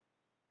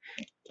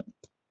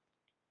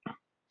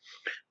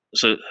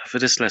So, for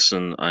this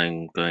lesson,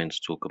 I'm going to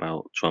talk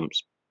about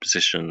Trump's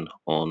position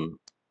on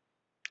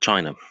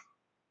China.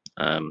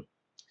 Um,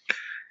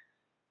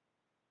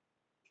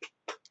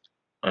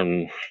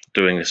 I'm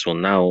doing this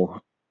one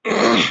now,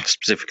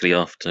 specifically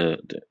after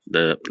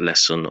the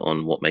lesson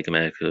on what Make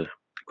America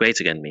Great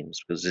Again means,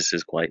 because this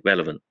is quite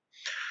relevant.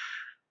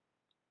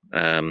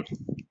 Um,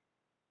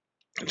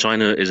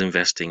 China is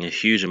investing a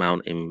huge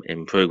amount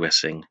in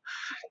progressing,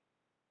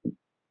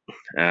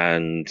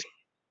 and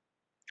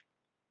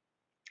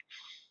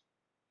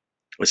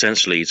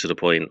essentially to the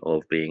point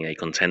of being a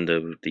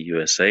contender with the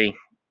USA.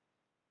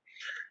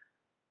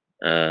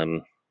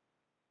 Um,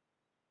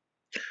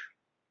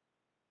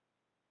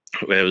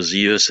 Whereas the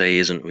USA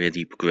isn't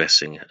really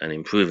progressing and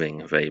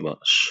improving very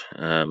much,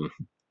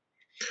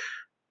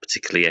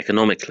 particularly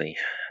economically.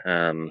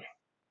 Um,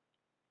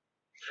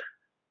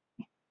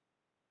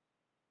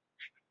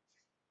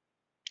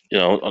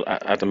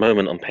 at the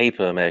moment on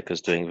paper,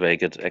 America's doing very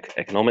good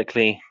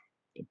economically,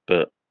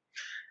 but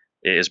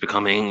it is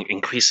becoming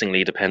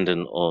increasingly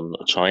dependent on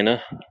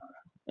China,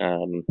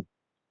 um,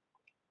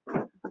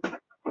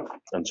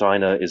 and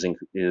China is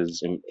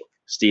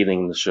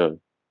stealing the show.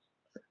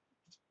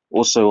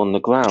 Also on the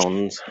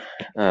ground,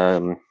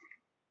 um,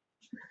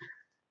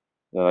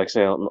 like I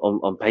say,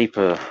 on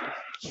paper,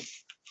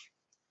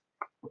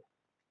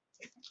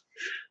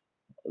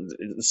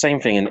 the same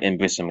thing in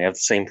Britain. We have the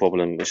same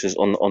problem, which is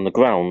on the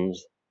ground,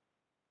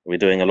 we're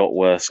doing a lot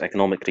worse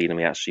economically than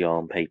we actually are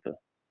on paper.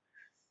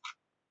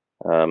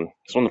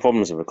 It's one of the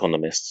problems of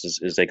economists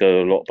is they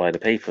go a lot by the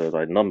paper,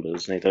 by the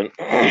numbers, and they don't.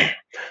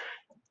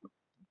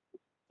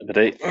 But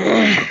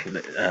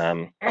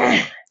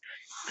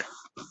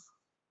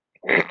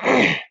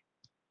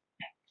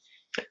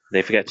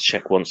they forget to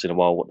check once in a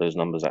while what those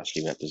numbers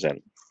actually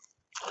represent.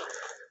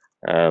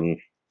 Um,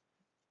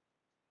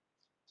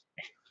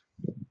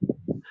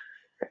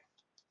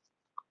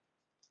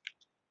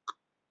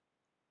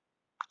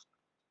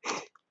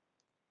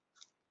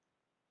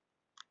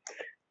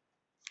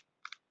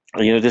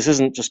 this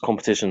isn't just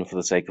competition for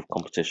the sake of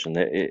competition.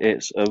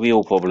 It's a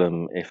real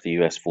problem if the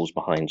US falls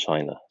behind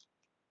China.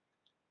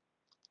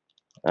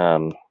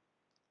 Um,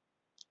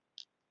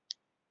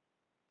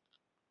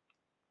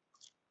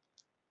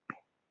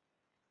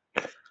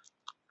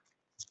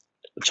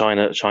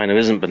 China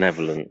isn't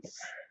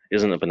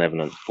a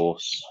benevolent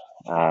force,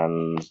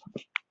 and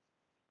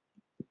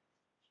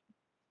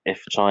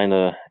if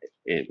China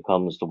it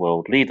becomes the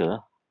world leader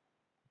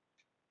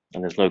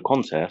and there's no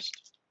contest,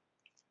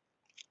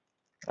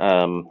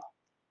 um,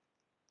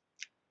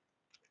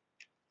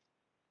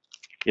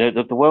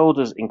 the world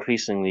is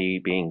increasingly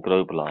being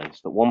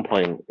globalized. At one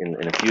point in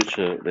the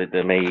future,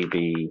 there may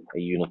be a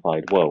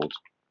unified world,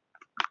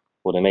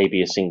 or there may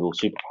be a single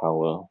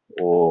superpower,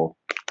 or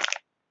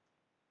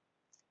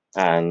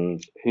and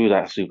who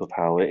that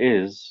superpower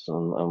is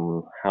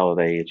and how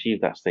they achieve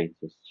that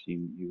status,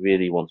 you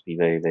really want to be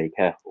very, very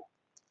careful.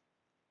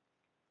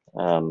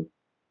 Um,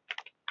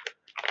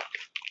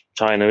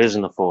 China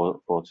isn't a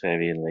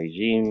authoritarian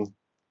regime.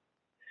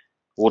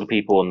 All the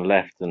people on the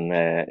left and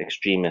their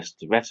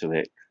extremist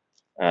rhetoric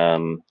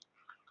um,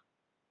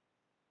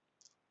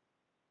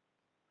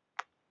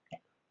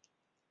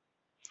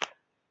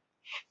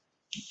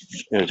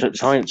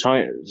 China,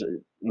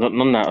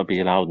 none of that would be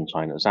allowed in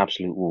China. It's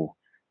absolute rule.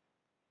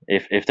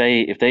 If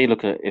they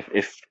look at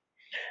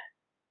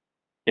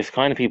if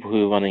kind of people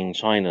who are running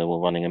China were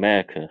running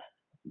America,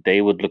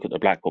 they would look at the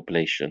black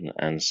population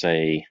and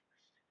say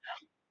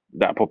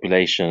that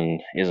population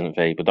isn't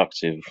very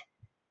productive,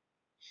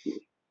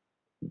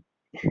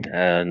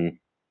 and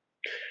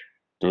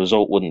the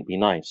result wouldn't be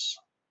nice.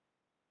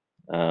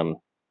 Um,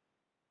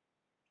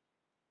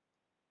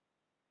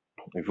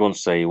 if you want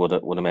to say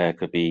would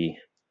America be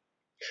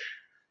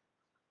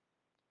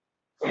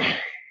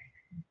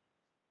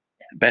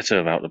better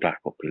about the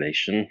black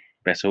population,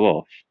 better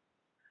off?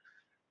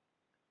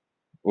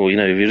 Well,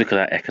 if you look at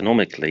that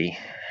economically,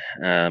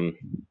 um,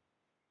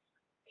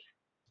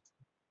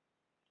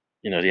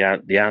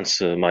 the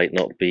answer might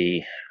not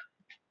be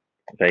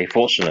very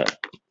fortunate.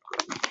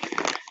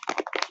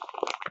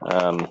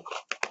 Um,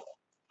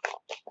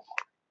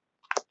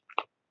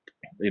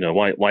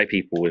 white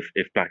people,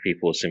 if black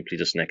people are simply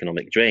just an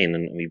economic drain,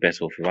 and we're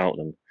better off without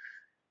them.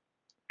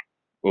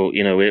 Well,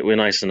 we're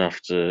nice enough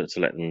to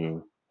let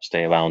them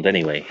stay around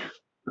anyway,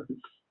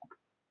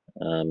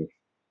 um,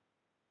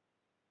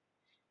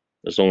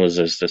 as long as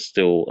there's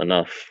still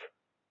enough.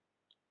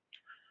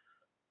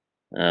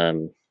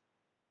 Um,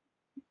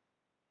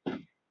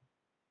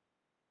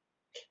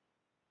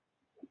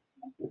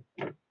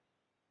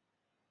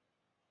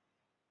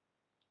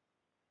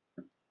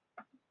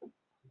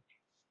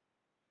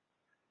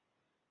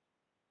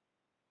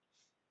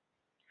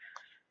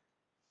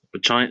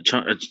 but China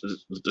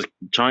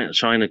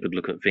could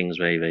look at things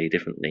very, very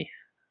differently.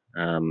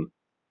 Um,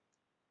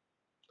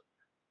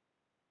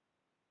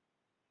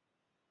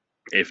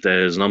 if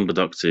there's an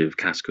unproductive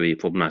category,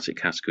 problematic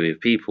category of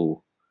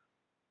people,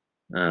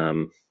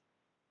 um,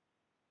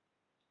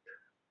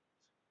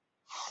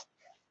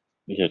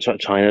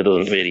 China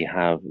doesn't really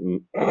have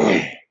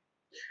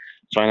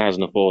China has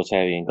an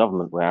authoritarian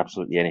government where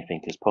absolutely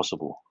anything is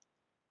possible.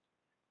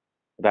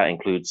 That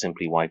includes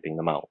simply wiping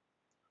them out.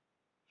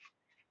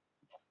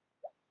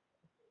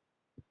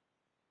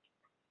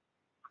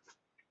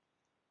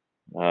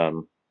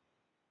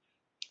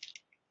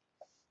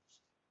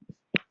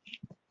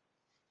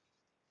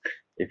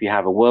 If you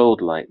have a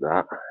world like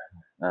that,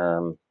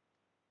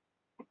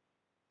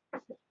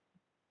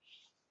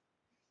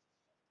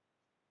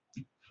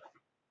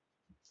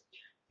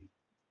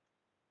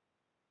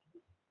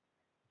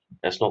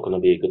 that's not going to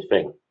be a good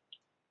thing.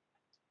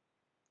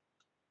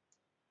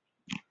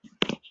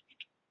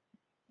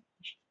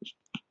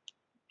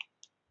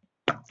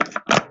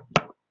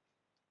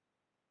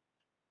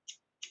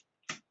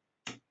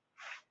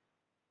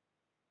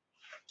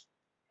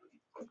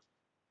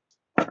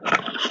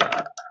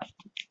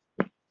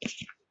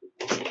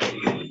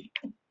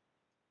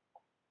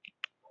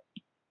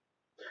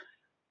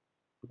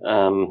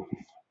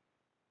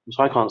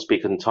 So I can't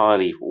speak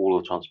entirely for all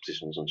of Trump's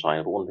positions on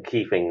China, but one of the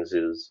key things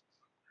is,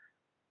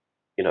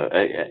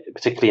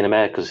 particularly in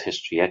America's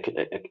history,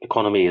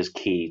 economy is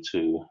key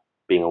to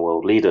being a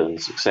world leader and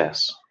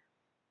success.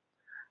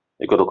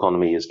 A good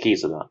economy is key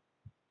to that.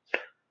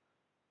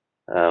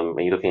 And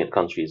you're looking at the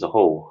country as a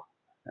whole,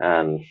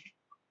 and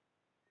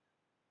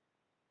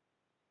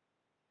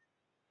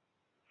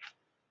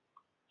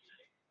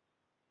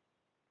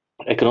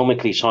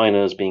economically,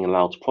 China is being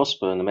allowed to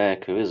prosper, and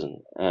America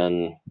isn't.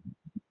 And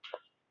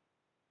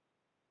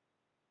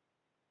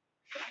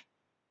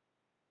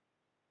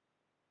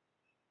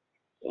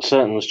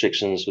certain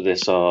restrictions for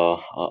this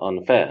are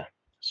unfair.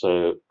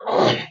 So,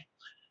 if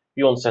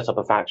you want to set up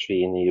a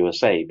factory in the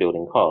USA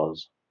building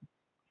cars,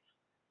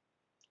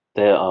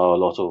 there are a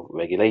lot of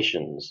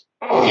regulations.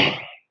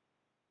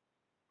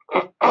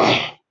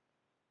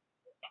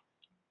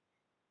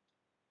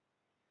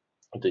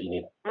 that you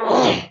need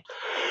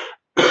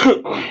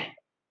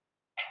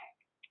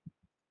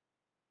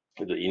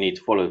that you need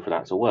to follow for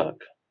that to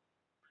work.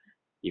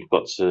 You've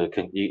got to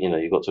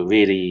you've got to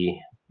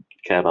really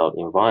care about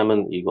the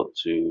environment. You've got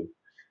to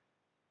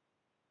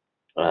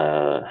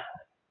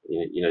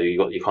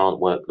you can't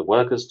work the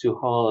workers too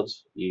hard.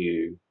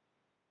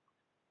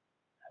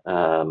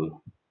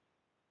 Um,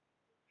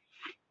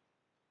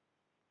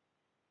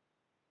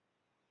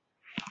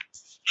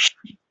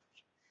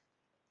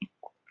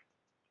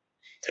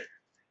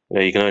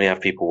 you can only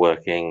have people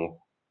working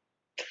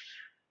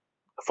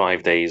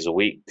 5 days a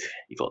week.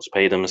 You've got to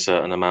pay them a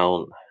certain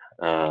amount.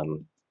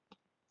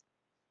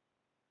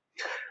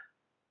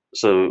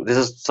 So this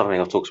is something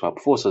I've talked about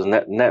before. So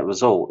the net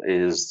result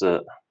is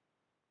that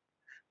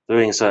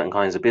doing certain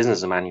kinds of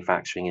business and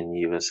manufacturing in the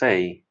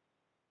USA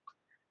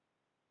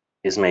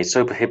is made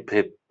so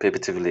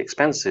prohibitively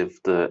expensive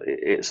that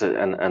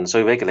and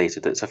so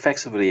regulated that it's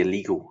effectively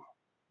illegal.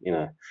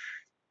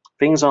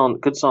 Goods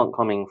aren't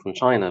coming from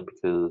China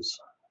because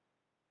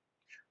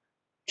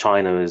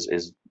China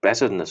is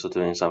better than us or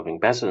doing something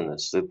better than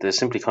us. They're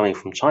simply coming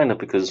from China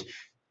because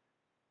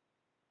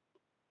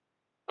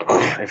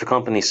if a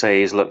company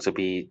says, look, for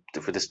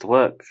this to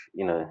work,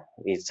 you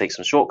need to take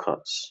some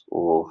shortcuts,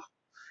 or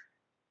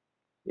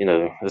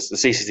the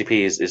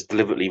CCTV is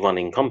deliberately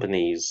running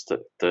companies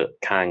that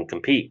can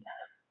compete,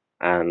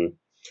 and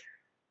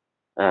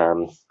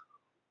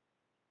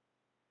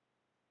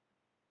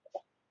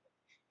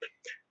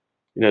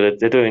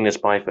they're doing this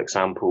by, for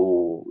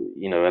example,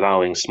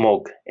 allowing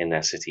smog in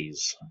their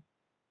cities,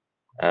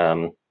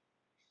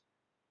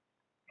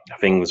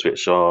 things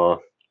which are,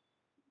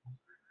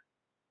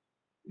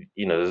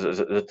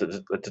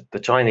 the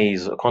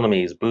Chinese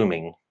economy is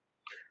booming,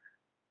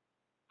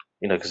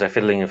 because they're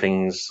fiddling with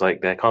things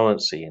like their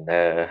currency and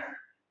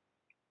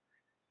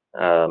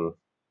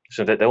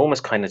so they're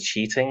almost kind of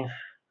cheating.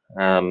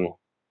 Now,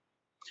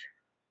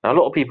 a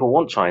lot of people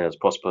want China to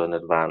prosper and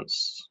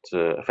advance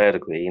to a fair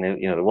degree.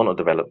 They want a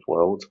developed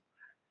world.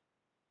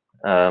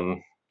 But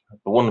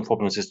one of the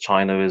problems is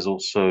China is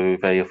also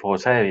very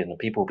authoritarian, and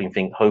people have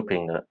been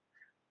hoping that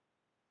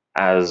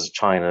as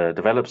China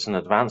develops and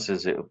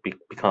advances, it will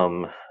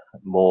become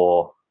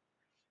more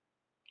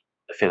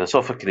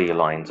philosophically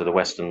aligned to the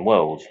Western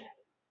world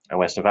and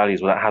Western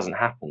values. Well, that hasn't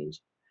happened.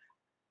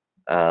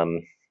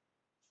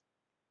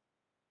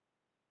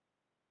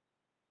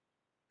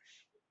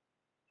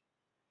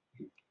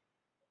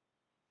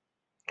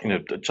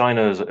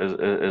 China as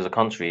a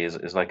country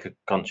is like a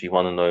country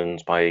run and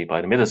owned by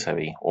the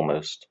military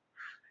almost.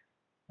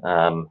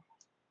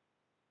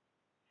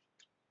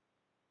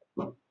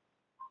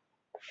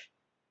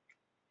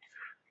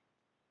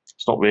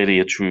 It's not really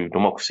a true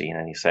democracy in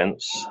any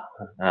sense.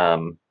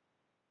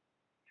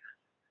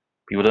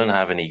 People don't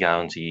have any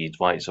guaranteed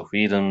rights or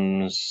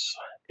freedoms.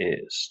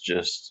 It's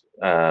just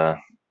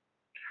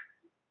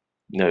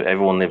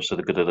everyone lives for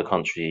the good of the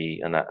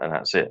country, and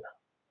that's it.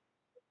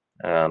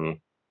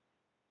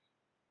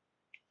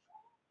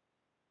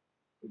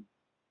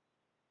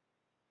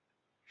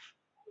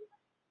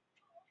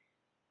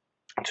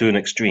 To an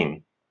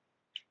extreme.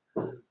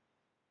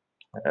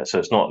 So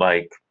it's not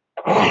like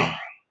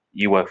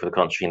you work for the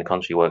country and the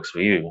country works for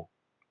you.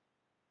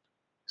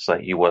 It's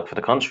like you work for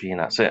the country and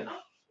that's it.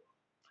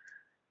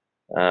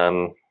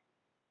 Um,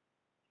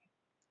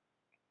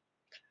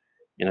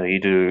 you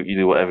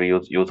do whatever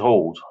you're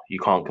told. You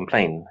can't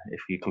complain.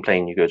 If you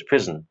complain, you go to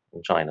prison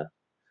in China.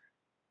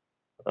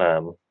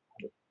 Um,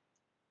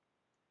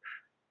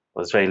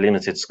 there's very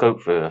limited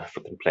scope for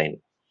complaint.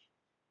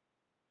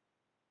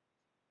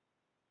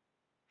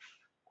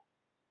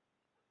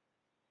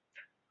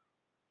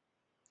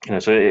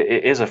 So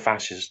it is a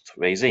fascist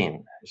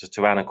regime. It's a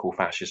tyrannical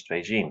fascist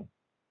regime.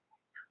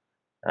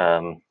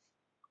 Um,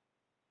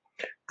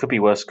 could be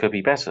worse, could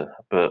be better.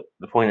 But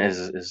the point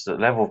is the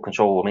level of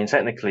control. I mean,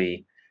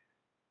 technically,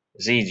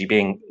 Xi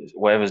Jinping,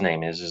 whatever his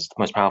name is the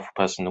most powerful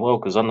person in the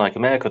world. Because unlike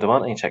America, there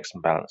aren't any checks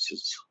and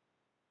balances.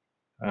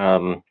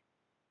 Um,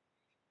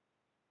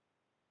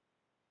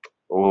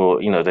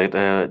 or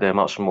they're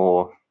much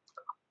more.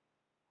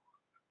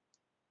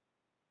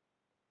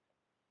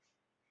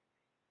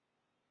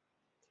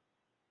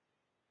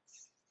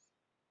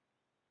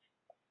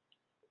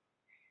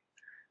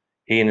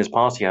 He and his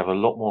party have a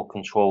lot more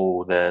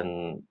control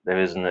than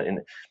there is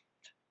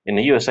in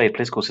the USA. The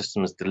political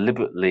system is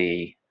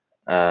deliberately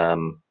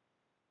um,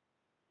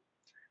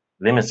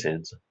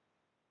 limited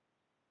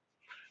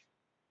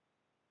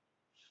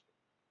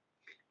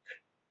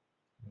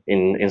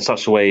in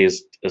such a way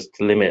as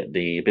to limit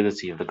the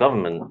ability of the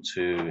government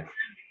to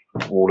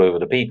rule over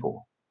the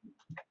people.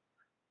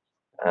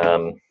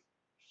 Um,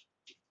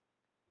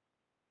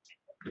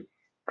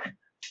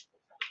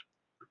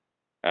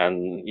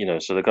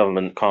 and so the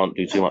government can't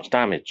do too much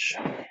damage.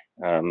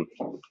 Um,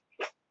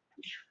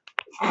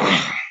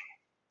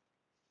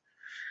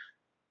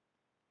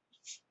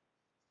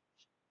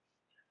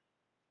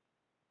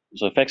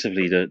 so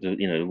effectively,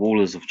 the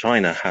rulers of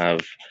China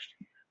have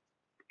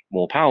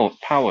more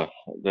power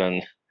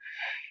than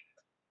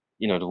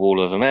the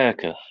ruler of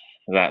America.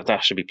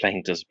 That should be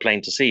plain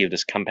to see of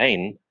this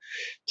campaign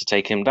to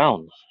take him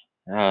down.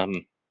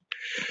 Um,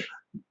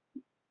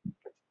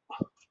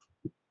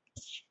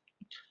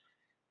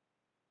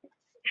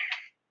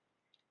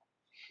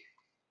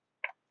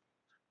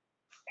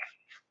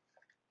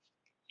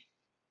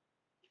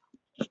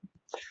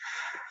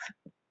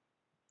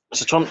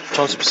 so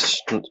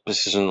Trump's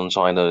position on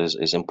China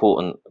is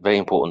important, very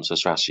important to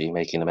strategy,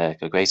 making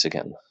America great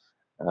again.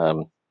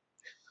 Um,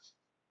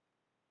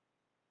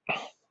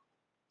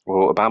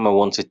 well, Obama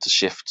wanted to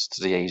shift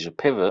to the Asia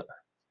pivot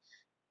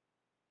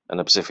and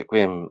the Pacific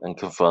Rim and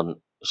confront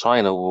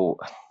China. Well,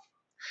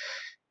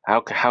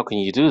 how can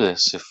you do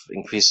this if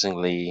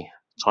increasingly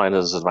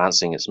China's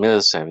advancing its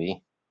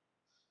military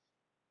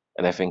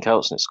and everything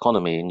else in its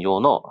economy, and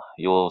you're not?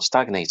 You're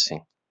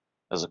stagnating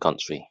as a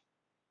country.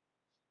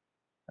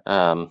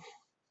 Um,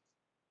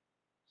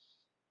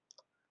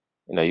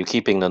 you're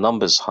keeping the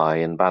numbers high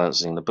and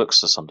balancing the books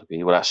to some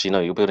degree. Well, actually, no,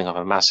 you're building up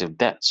a massive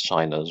debt to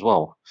China as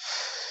well.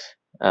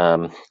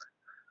 Um,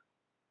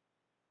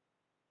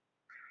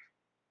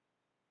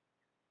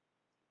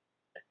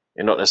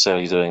 you're not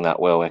necessarily doing that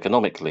well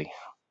economically,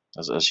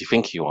 as you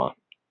think you are.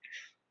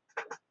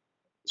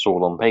 It's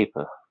all on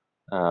paper.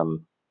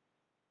 Um,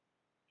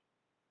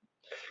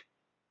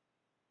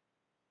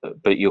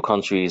 but your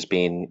country is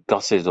being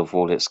gutted of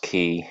all its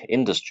key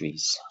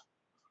industries.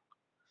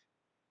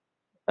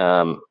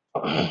 Um,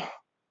 so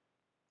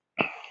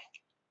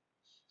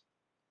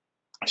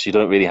you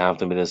don't really have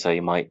the military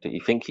might that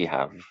you think you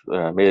have.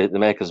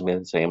 America's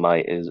military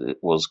might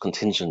was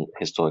contingent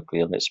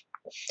historically on its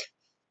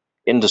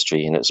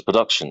industry and its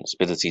production, its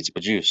ability to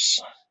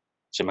produce,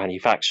 to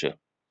manufacture.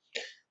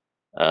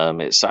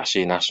 It's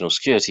actually a national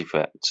security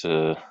threat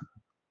to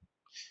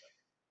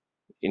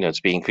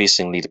be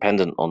increasingly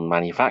dependent on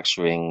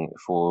manufacturing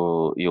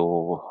for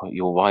your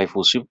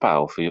rival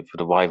superpower, for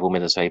the rival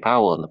military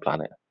power on the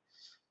planet.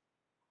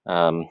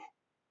 Um,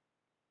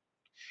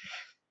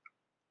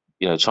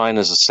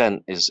 China's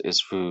ascent is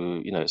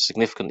through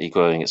significantly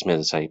growing its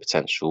military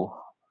potential.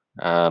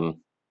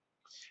 Um,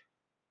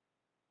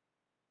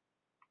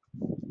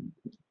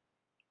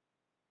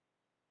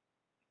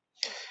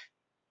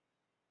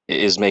 it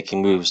is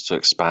making moves to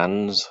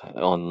expand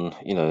on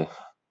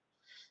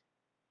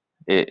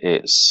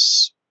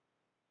it's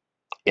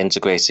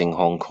integrating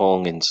Hong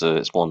Kong into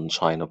its one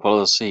China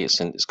policy.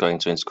 It's going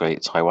to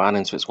integrate Taiwan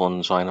into its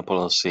one China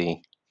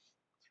policy.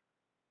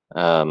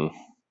 Um,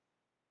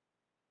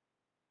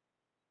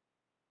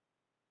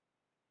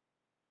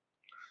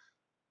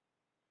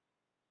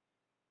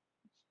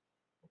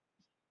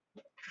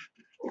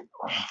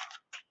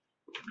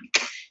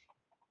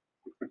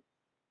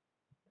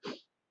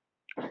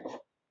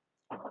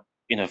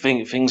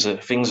 things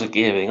are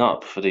gearing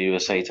up for the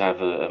USA to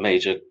have a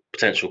major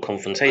potential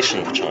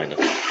confrontation with China.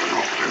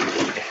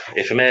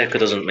 If America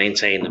doesn't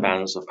maintain the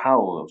balance of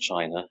power of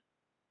China,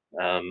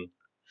 um,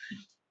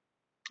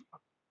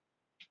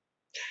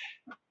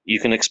 you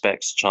can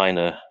expect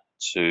China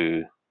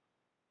to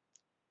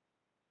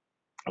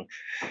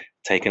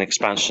take an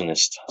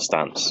expansionist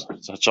stance.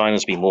 So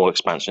China's been more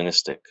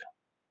expansionistic.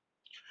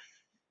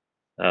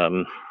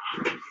 Um,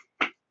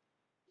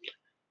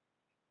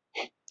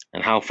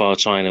 and how far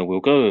China will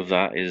go with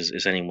that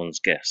is anyone's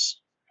guess.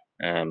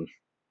 Um,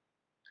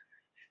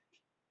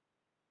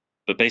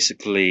 but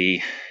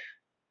basically,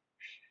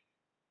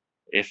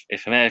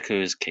 if America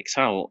is kicked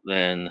out,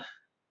 then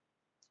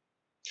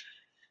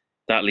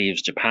that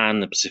leaves Japan,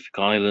 the Pacific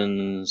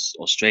Islands,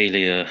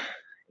 Australia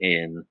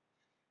in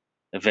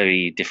a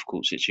very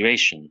difficult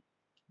situation.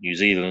 New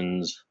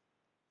Zealand,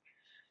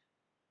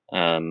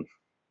 um,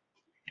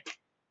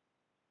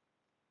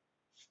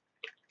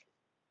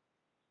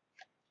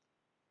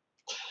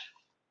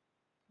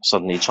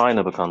 suddenly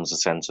China becomes the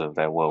center of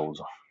their world.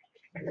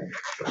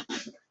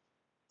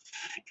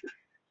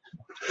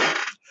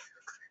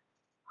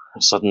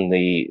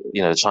 Suddenly,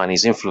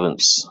 Chinese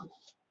influence,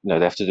 they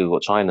have to do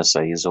what China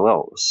says or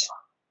else.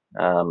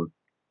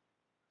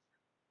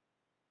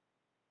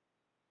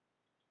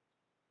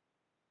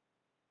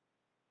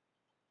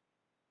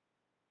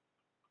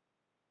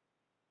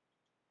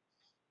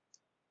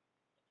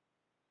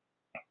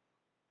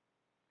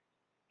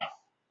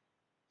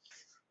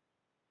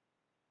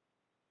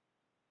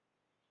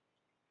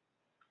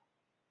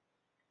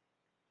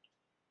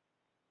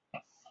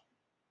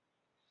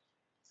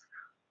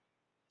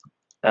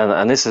 Um,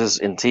 and this is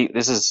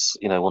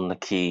one of the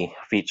key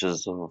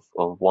features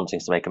of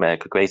wanting to make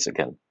America great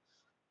again.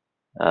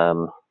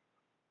 Um,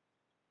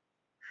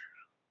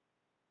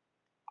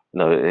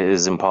 it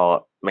is in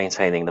part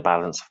maintaining the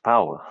balance of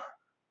power.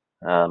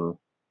 Um,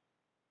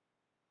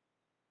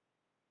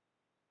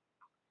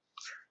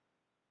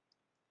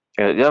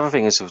 the other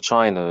thing is with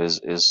China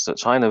is that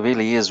China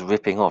really is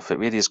ripping off. It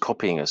really is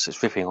copying us.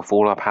 It's ripping off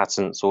all our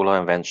patents, all our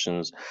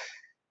inventions.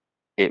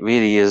 It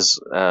really is,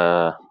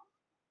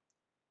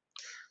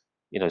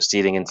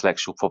 stealing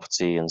intellectual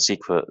property and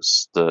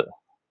secrets that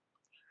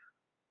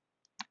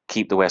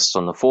keep the West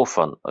on the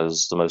forefront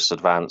as the most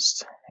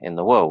advanced in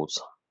the world.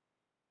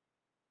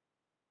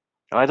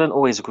 I don't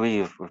always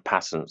agree with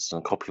patents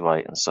and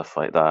copyright and stuff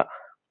like that.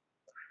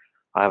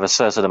 I have a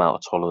certain amount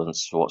of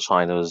tolerance for what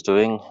China is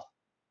doing,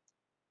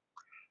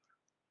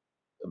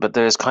 but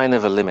there is kind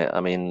of a limit.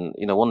 I mean,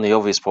 one of the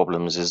obvious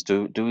problems is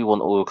do we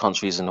want all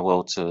countries in the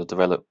world to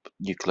develop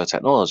nuclear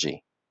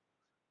technology,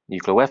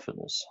 nuclear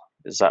weapons?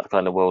 Is that the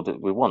kind of world that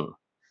we want?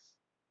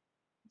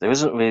 There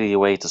isn't really a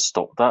way to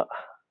stop that.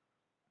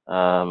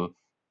 Um,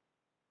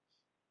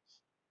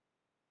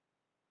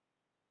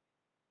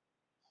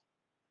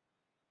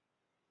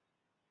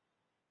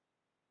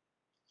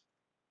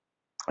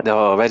 there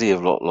are already a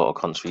lot of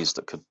countries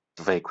that could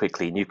very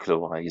quickly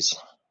nuclearize.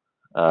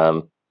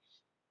 Um,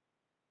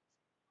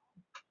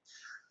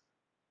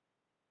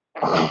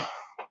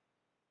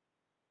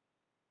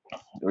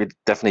 we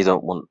definitely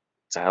don't want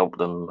to help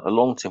them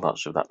along too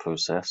much with that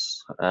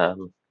process. But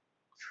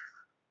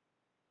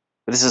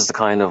this is the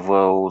kind of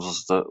world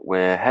that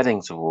we're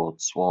heading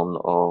towards, one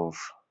of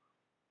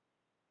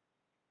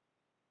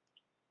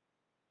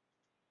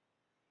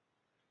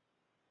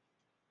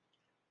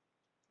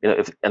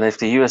if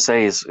the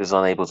USA is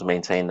unable to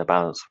maintain the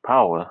balance of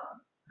power,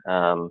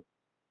 um,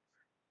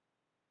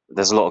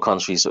 there's a lot of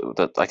countries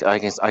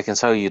that I can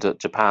tell you that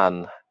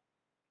Japan.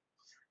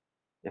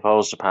 If I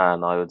was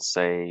Japan, I would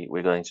say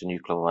we're going to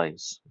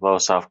nuclearize. If I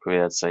was South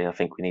Korea, I'd say I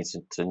think we need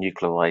to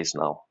nuclearize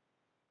now.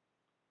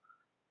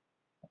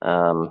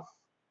 Um,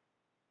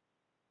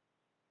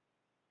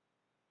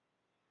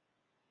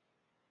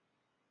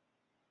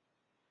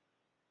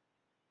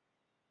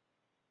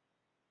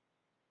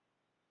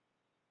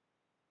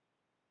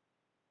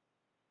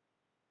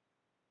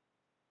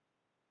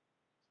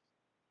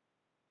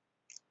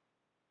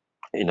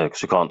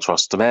 because we can't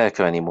trust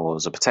America anymore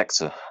as a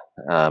protector.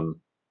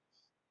 Um,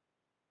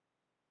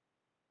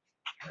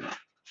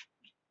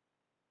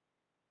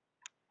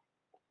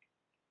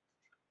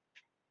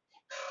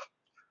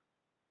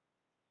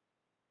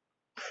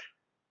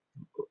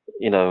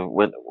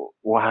 when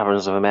what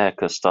happens if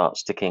America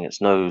starts sticking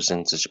its nose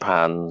into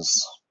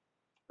Japan's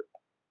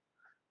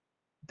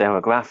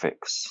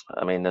demographics?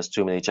 I mean, there's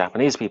too many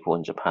Japanese people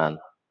in Japan,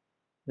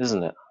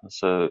 isn't it?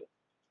 So,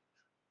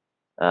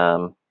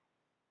 um,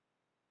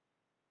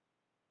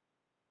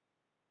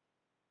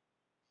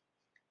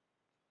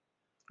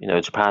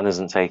 Japan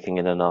isn't taking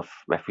in enough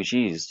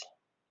refugees.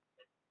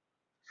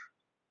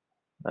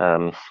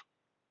 Um,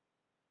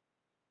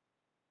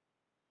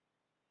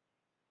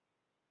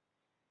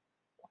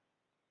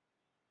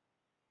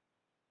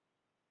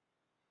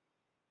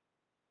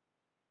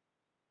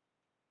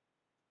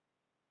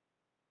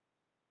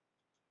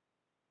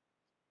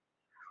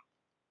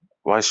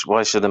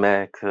 why should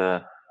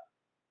America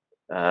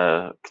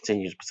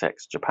continue to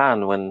protect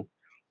Japan when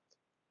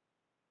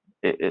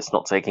it's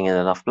not taking in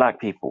enough black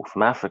people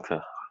from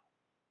Africa?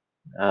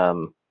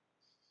 Um,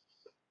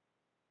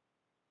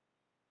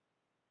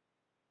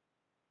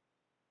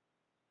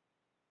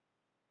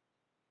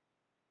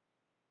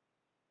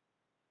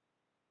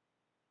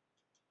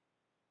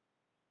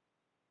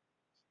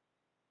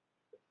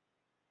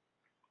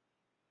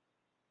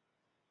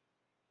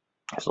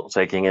 it's not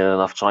taking in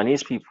enough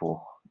Chinese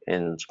people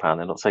in Japan.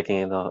 They're not taking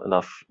in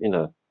enough.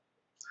 It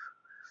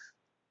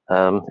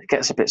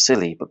gets a bit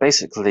silly, but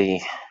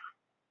basically,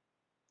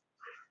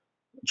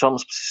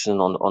 Trump's position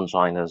on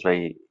China is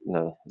very,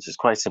 this is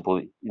quite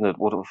simple.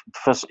 What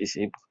first is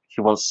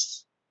he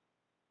wants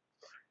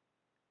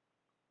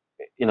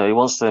he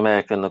wants the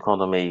American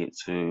economy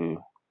to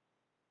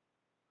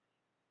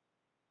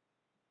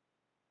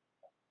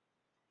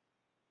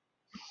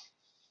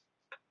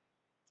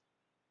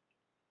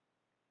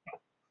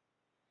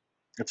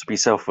be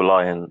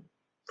self-reliant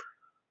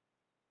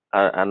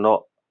and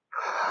not.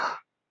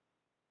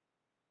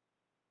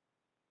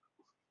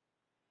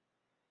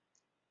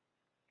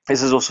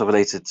 This is also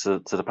related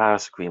to the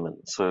Paris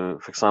Agreement. So,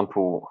 for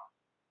example,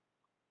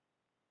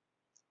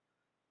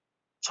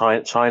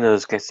 China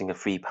is getting a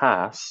free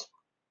pass,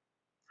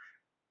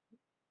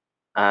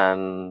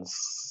 and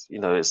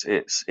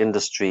its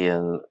industry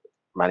and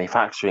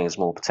manufacturing is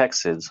more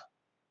protected.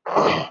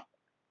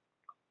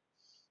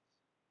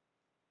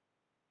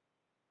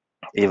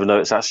 Even though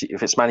it's actually,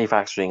 if it's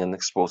manufacturing and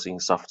exporting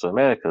stuff to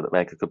America, that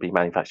America could be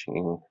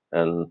manufacturing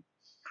and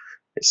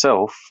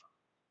itself,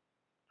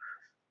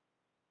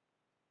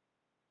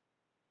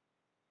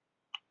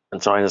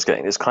 and China's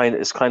getting it's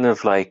kind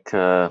of like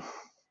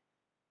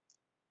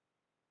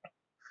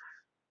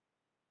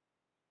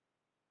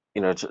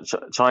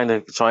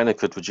China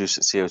could reduce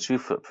its CO2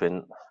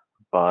 footprint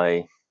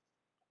by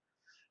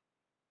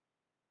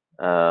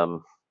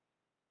um,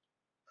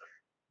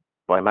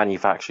 by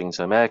manufacturing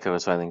to America,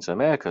 returning to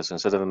America. So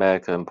instead of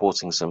America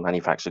importing some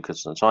manufactured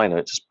goods from China,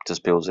 it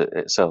just builds it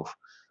itself.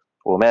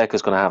 Well,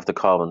 America's going to have the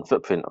carbon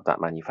footprint of that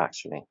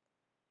manufacturing.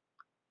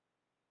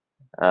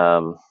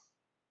 Um,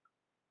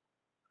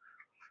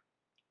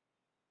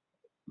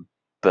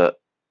 but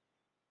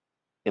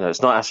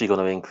it's not actually going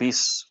to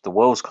increase the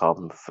world's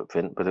carbon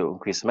footprint, but it will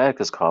increase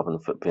America's carbon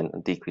footprint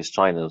and decrease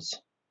China's.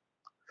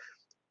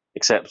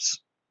 Except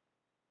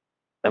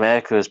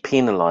America is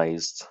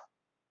penalized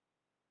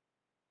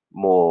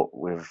more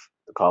with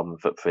the carbon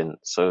footprint,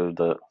 so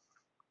that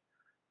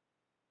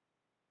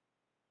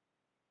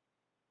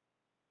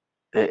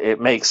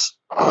it makes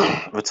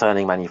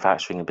returning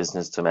manufacturing and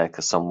business to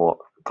America somewhat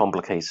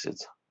complicated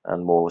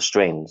and more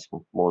restrained,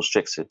 more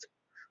restricted.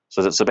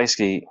 So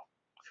basically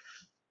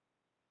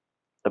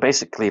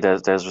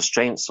there's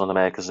restraints on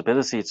America's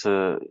ability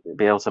to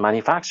be able to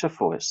manufacture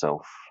for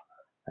itself,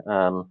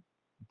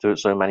 do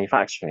its own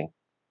manufacturing.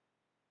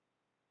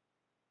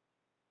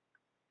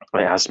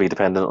 It has to be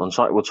dependent on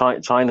China. Well,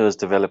 China is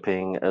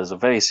developing as a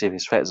very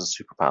serious threat as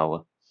a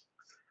superpower,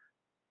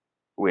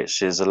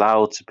 which is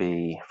allowed to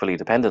be fully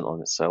dependent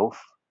on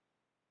itself,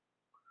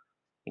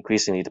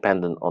 increasingly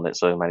dependent on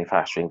its own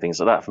manufacturing,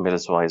 things like that, for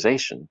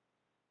militarization.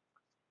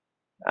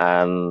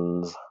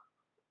 And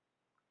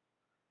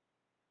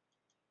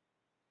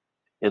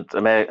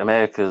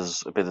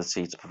America's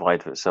ability to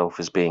provide for itself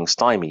is being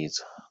stymied.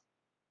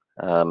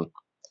 Um,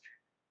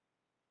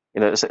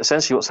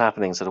 essentially what's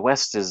happening. So the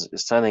West is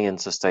turning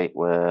into a state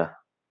where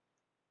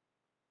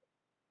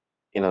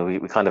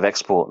we kind of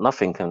export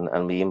nothing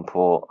and we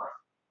import.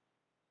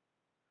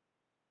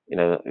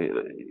 You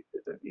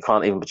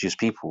can't even produce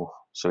people,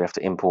 so we have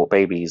to import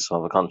babies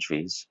from other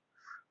countries.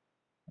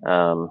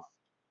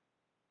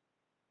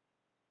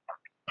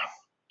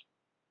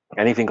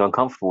 Anything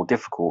uncomfortable,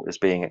 difficult is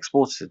being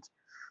exported.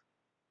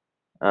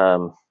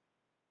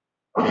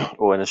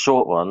 Or in a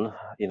short run,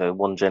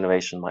 one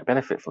generation might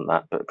benefit from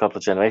that, but a couple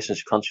of generations,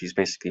 your country is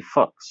basically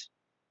fucks.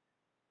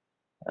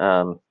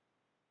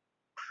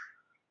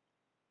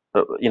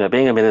 But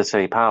being a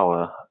military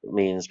power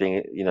means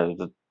being,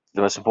 the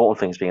most important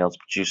thing is being able to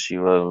produce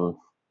your own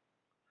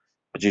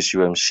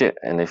shit,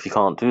 and if you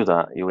can't do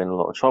that, you're in a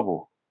lot of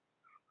trouble.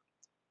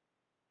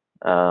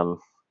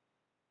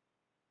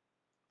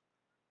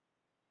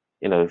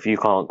 If you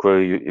can't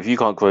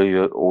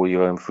grow all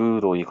your own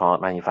food, or you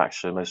can't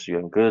manufacture most of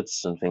your own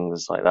goods and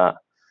things like that,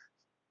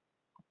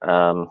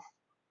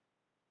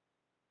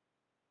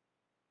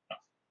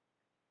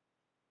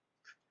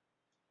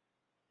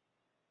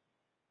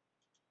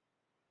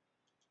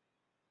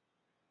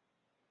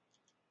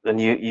 then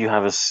you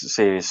have a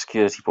serious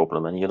security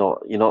problem, and you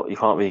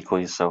can't really call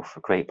yourself a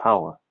great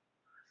power.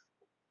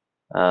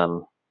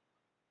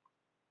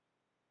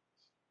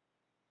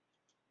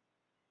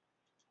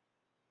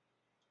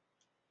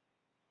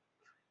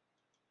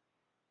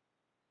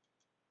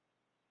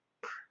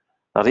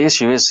 Now the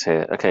issue is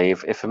here. Okay,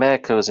 if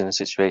America is in a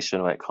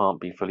situation where it can't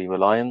be fully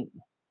reliant,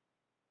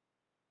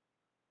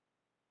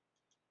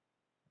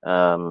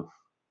 it'd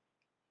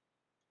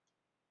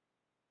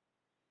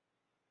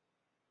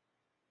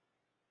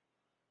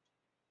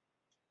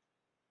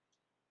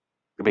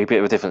be a bit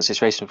of a different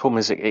situation. The problem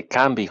is it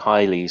can be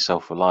highly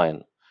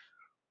self-reliant.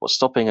 What's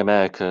stopping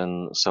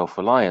American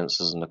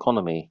self-reliance as an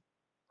economy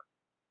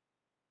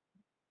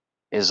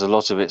is a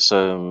lot of its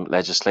own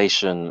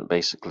legislation.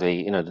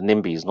 Basically, the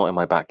NIMBY is not in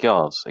my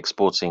backyard,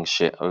 exporting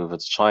shit over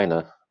to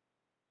China.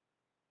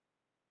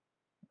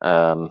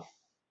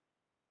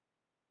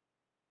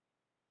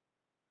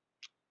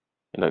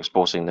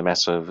 Exporting the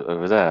mess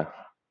over there.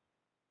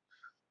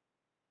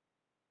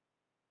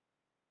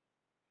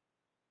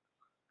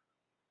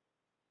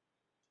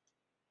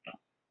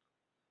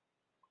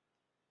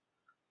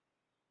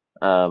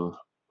 Um,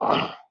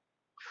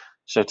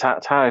 so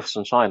tariffs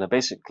on China,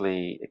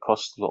 basically, it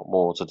costs a lot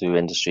more to do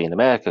industry in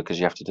America because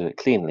you have to do it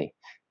cleanly.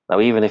 Now,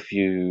 even if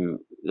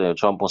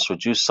Trump wants to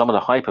reduce some of the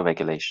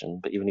hyper-regulation,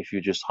 but even if you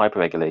reduce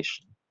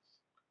hyper-regulation,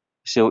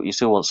 you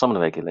still want some of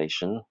the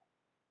regulation.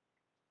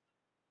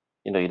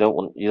 You don't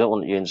want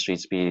your industry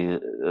to be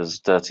as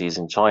dirty as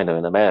in China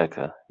and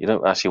America. You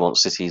don't actually want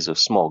cities of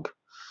smog.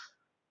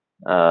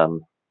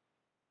 Um,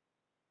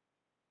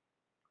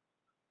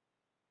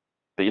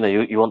 but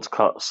you want to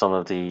cut some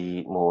of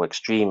the more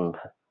extreme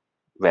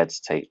red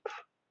tape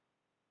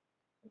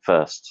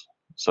first,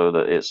 so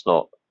that it's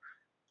not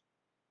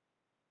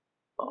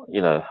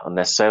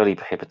unnecessarily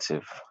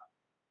prohibitive.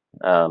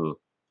 Um,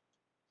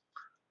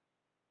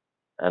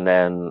 and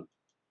then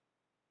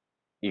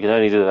you can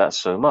only do that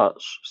so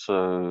much.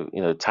 So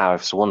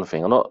tariffs are one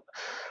thing. I'm not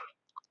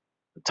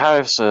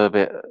Tariffs are a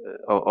bit,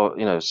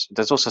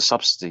 there's also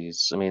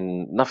subsidies. I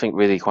mean, nothing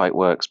really quite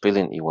works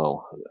brilliantly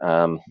well.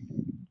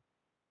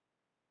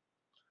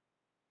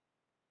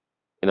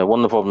 One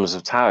of the problems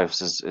of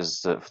tariffs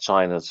is that for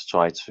China to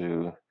try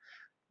to,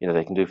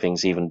 they can do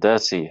things even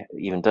dirtier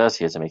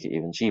to make it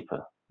even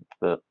cheaper.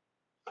 But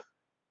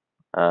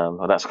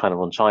well, that's kind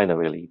of on China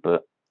really.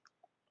 But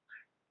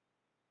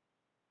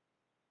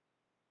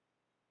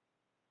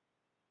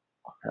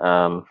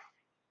um,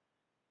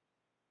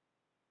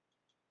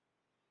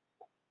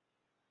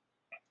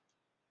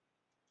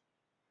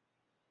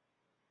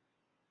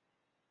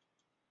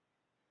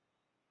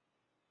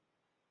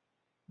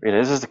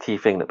 this is the key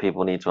thing that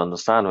people need to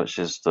understand, which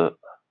is that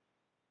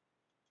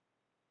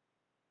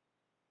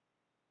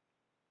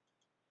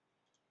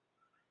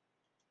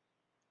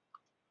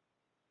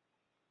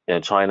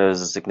China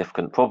is a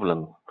significant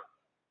problem.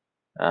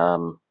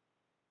 Um,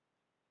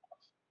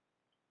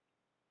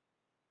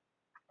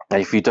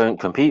 and if you don't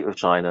compete with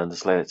China and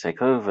just let it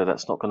take over,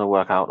 that's not going to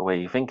work out the way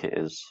you think it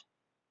is.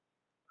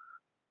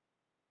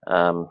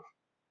 Um,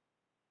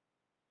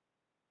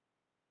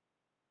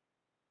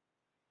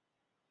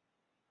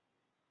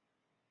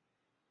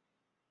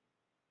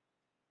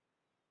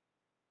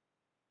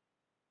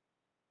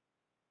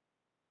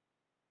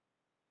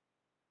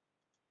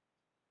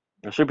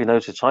 It should be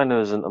noted, China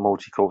isn't a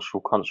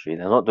multicultural country.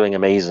 They're not doing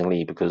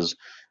amazingly because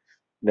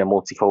they're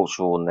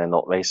multicultural and they're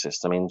not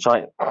racist. I mean,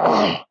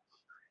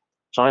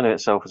 China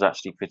itself is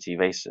actually pretty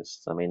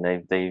racist. I mean,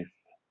 they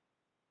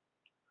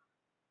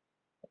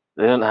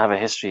don't have a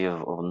history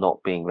of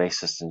not being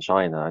racist in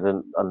China. I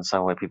don't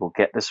understand where people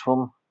get this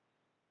from.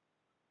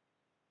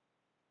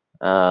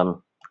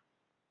 Um,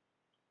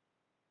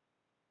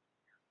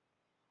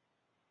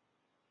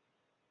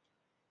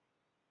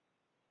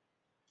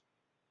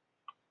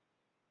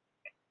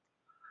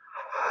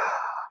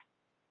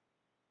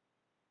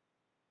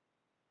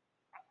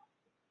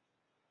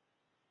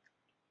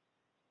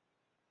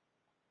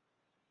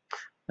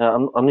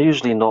 now, I'm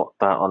usually not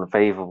that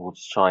unfavorable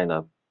to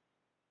China,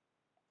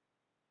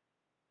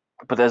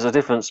 but there's a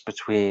difference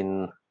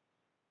between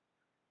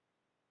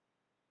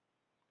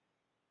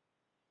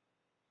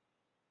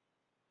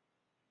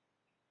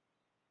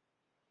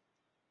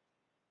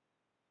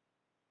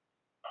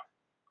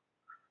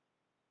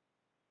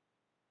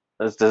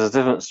there's a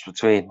difference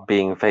between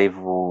being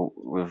favorable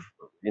with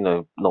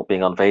not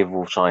being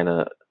unfavorable of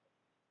China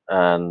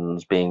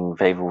and being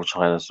favorable to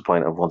China to the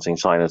point of wanting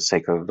China to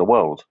take over the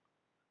world.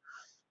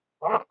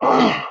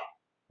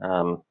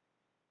 um,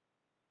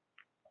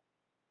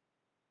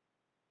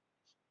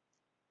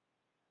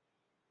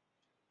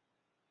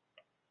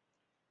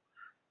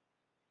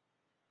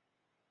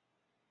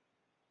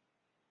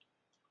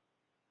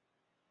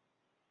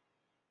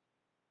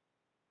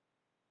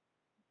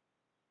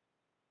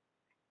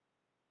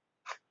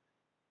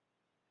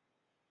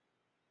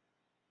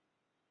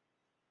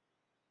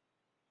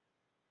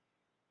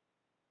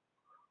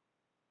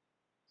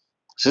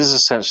 so this is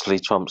essentially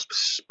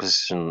Trump's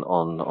position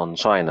on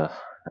China.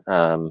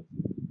 Um,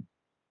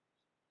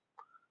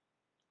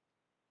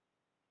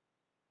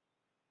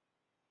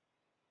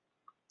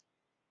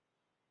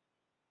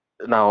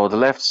 Now the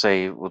left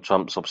say, well,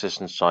 Trump's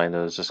opposition to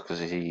China is just because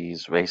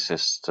he's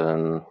racist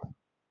and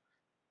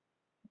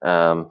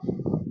um,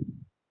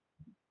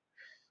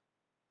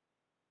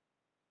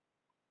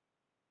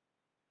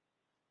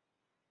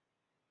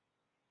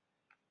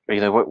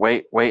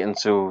 wait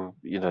until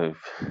you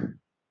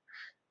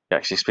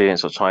actually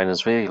experience what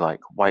China's really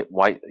like. White,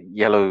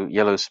 yellow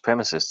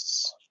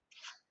supremacists.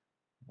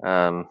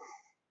 Um,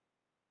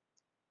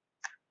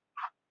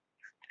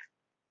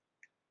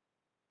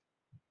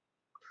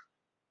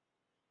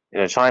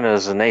 China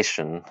as a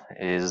nation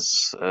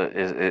is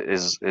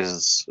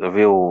a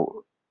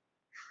real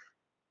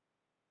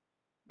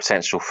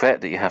potential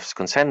threat that you have to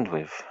contend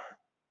with.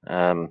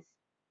 Um,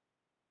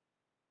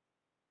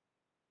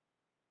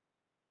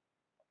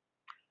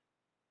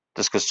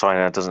 just because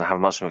China doesn't have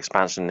much of an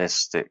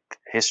expansionistic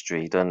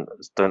history, don't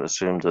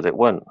assume that it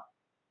won't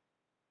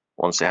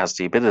once it has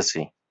the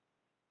ability.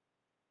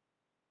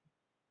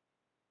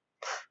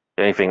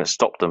 The only thing that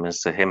stopped them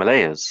is the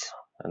Himalayas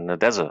and the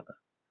desert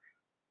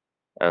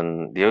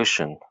and the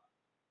ocean.